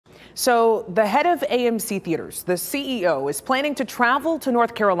So the head of AMC Theaters, the CEO, is planning to travel to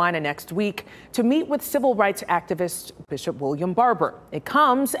North Carolina next week to meet with civil rights activist Bishop William Barber. It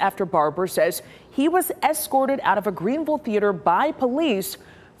comes after Barber says he was escorted out of a Greenville theater by police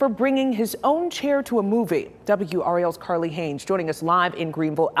for bringing his own chair to a movie. WRAL's Carly Haynes joining us live in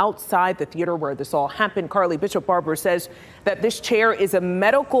Greenville outside the theater where this all happened. Carly, Bishop Barber says that this chair is a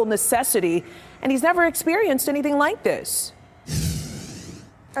medical necessity and he's never experienced anything like this.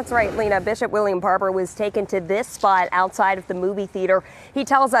 That's right, Lena. Bishop William Barber was taken to this spot outside of the movie theater. He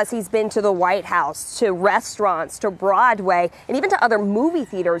tells us he's been to the White House, to restaurants, to Broadway, and even to other movie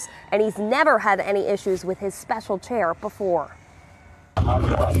theaters, and he's never had any issues with his special chair before.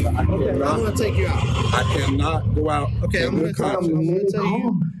 Okay, I'm going to take you out. I cannot go out. Okay, I'm going to tell you you are removed from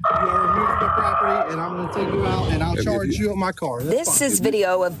the property, and I'm going to take you out, and I'll charge you at my car. This is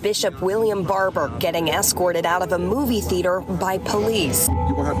video of Bishop William Barber getting escorted out of a movie theater by police.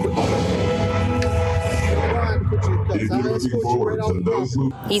 You're going to have to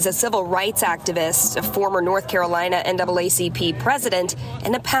He's a civil rights activist, a former North Carolina NAACP president,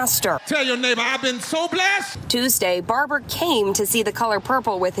 and a pastor. Tell your neighbor I've been so blessed. Tuesday, Barber came to see The Color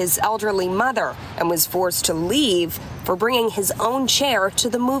Purple with his elderly mother and was forced to leave for bringing his own chair to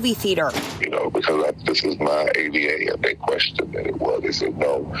the movie theater. You know, because this is my ADA, and they questioned that it was. They said,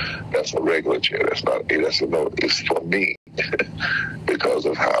 no, that's a regular chair. That's not. They said, no, it's for me. Because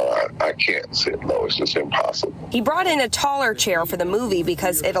of how I can't sit low. It's just impossible. He brought in a taller chair for the movie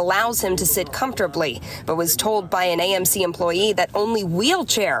because it allows him to sit comfortably, but was told by an AMC employee that only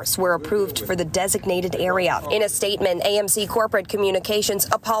wheelchairs were approved for the designated area. In a statement, AMC Corporate Communications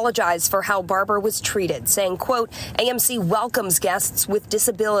apologized for how Barber was treated, saying, quote, AMC welcomes guests with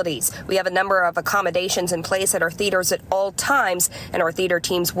disabilities. We have a number of accommodations in place at our theaters at all times, and our theater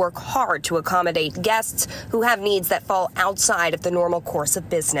teams work hard to accommodate guests who have needs that fall outside of the normal course of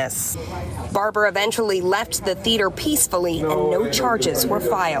business. Barber eventually left the theater peacefully and no charges were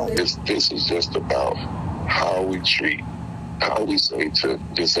filed. This is just about how we treat, how we say to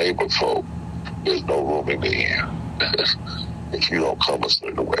disabled folk, there's no room in the air if you don't come a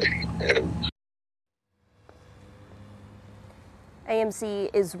certain way. And AMC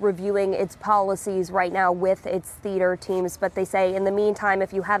is reviewing its policies right now with its theater teams, but they say in the meantime,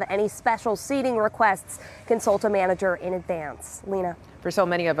 if you have any special seating requests, consult a manager in advance. Lena. For so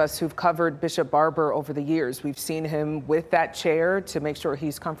many of us who've covered Bishop Barber over the years, we've seen him with that chair to make sure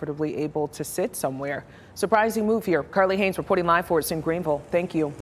he's comfortably able to sit somewhere. Surprising move here. Carly Haynes reporting live for us in Greenville. Thank you.